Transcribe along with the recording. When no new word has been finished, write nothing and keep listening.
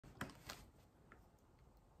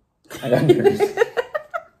I got nervous.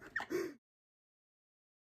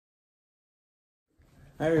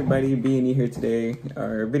 Hi everybody, B&E here today.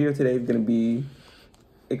 Our video today is going to be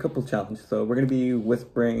a couple challenges. So we're going to be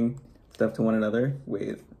whispering stuff to one another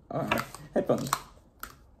with our headphones.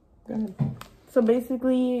 Go ahead. So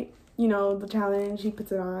basically, you know, the challenge, he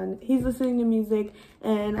puts it on. He's listening to music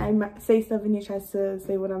and I say stuff and he tries to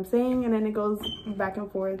say what I'm saying and then it goes back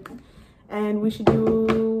and forth. And we should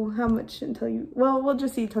do how much until you... Well, we'll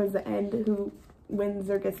just see towards the end who wins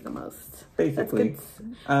or gets the most. Basically.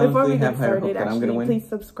 Before we get started, actually, please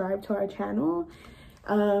subscribe to our channel.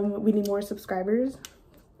 We need more subscribers.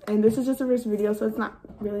 And this is just the first video, so it's not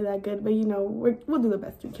really that good. But, you know, we'll do the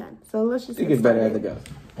best we can. So let's just get better as it goes.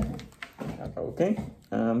 Okay.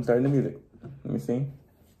 Starting the music. Let me see.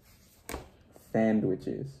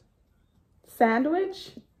 Sandwiches.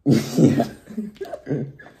 Sandwich? Yeah.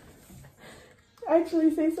 Actually,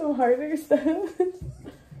 say some harder stuff.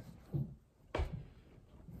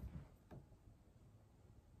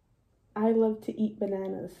 I love to eat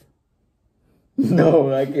bananas.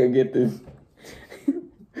 No, I can't get this.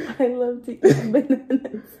 I love to eat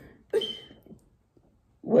bananas.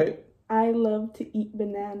 What? I love to eat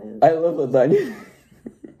bananas. I love lasagna.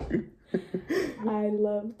 I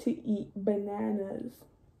love to eat bananas.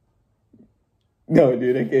 No,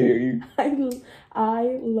 dude, I can't hear you.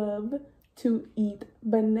 I love to eat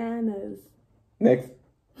bananas. Next.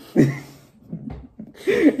 I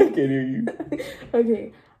can't hear you.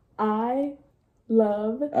 Okay. I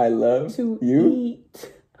love to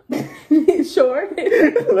eat. Sure.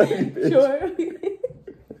 Sure.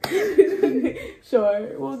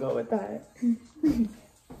 Sure. We'll go with that.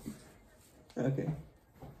 Okay.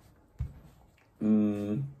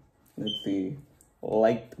 Let's see.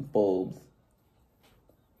 Light bulbs.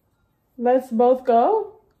 Let's both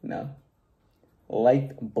go? No.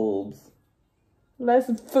 Light bulbs.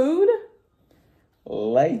 Less food?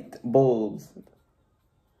 Light bulbs.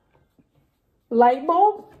 Light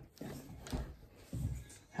bulb?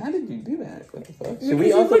 How did you do that? What the fuck? Should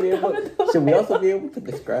we also be able to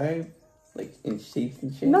describe like in shapes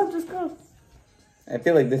and shit? No, just go. I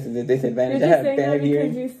feel like this is a disadvantage. You're just saying that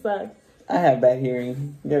because you suck. I have bad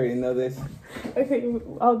hearing. You already know this. Okay,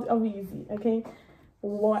 I'll be easy. Okay,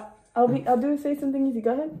 what? I'll say something easy.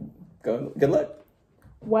 Go ahead. Good luck.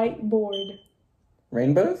 Whiteboard.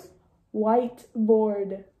 Rainbows.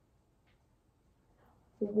 Whiteboard.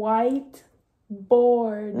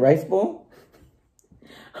 Whiteboard. Rice bowl.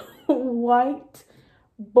 Whiteboard.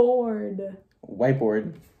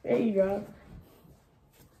 Whiteboard. There you go.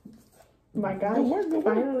 My gosh,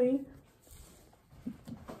 finally.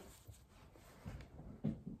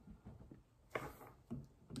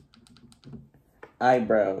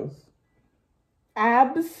 Eyebrows.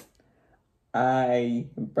 Abs.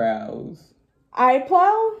 Eyebrows.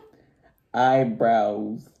 Eyeplow.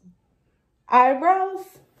 Eyebrows. Eyebrows.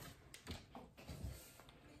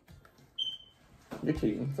 You're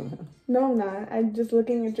cheating somehow. No, I'm not. I'm just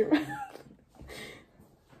looking at your mouth.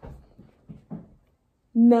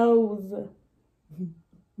 Nose.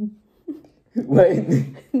 What?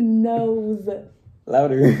 Nose.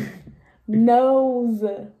 Louder. Nose.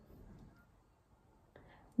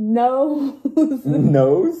 Nose.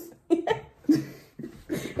 Nose?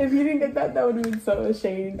 If you didn't get that, that would have been so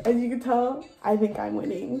ashamed. As you can tell, I think I'm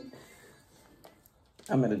winning.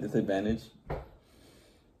 I'm at a disadvantage.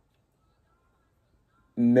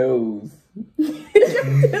 Nose. You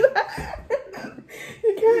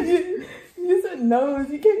can't. You said nose.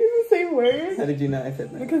 You can't use the same word. How did you know I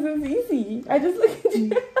said that? Because it was easy. I just looked at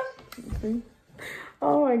you. Okay.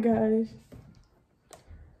 Oh my gosh.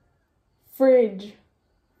 Fridge.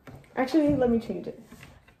 Actually, let me change it.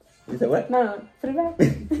 You said what? No, put it back.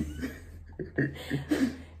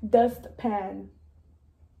 Dustpan.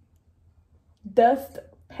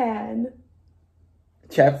 Dustpan.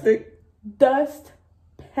 Chapstick?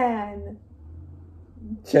 Dustpan.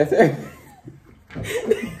 Chester?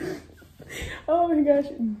 Oh my gosh.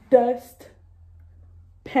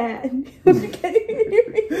 Dustpan. You can't even hear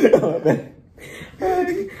me. Oh, man.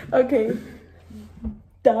 Okay.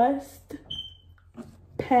 Dustpan.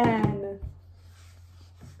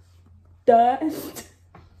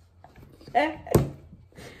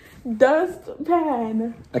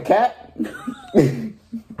 Dustpan. A cat?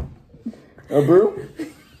 A broom?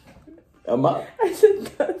 A mop? I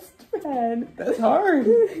said dustpan. That's hard.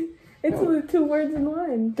 It's 2 words in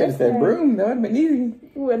one. Could have said broom. That would have been easy.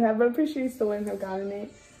 Would have, but I'm pretty sure you still wouldn't have gotten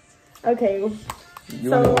it. Okay.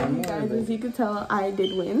 So, guys, as you can tell, I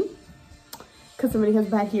did win. Because somebody has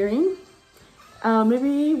bad hearing.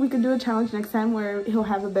 Maybe we could do a challenge next time where he'll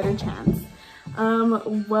have a better chance.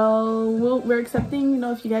 We're accepting, you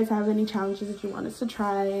know, if you guys have any challenges that you want us to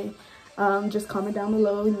try, just comment down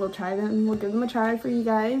below and we'll try them. We'll give them a try for you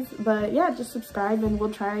guys. But yeah, just subscribe and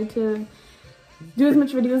we'll try to do as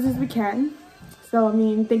much videos as we can. So, I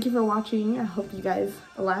mean, thank you for watching. I hope you guys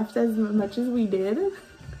laughed as much as we did.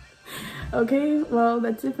 Okay, well,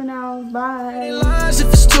 that's it for now. Bye.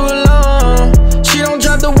 If it's too long, she don't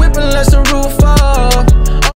drop the whip unless the roof falls.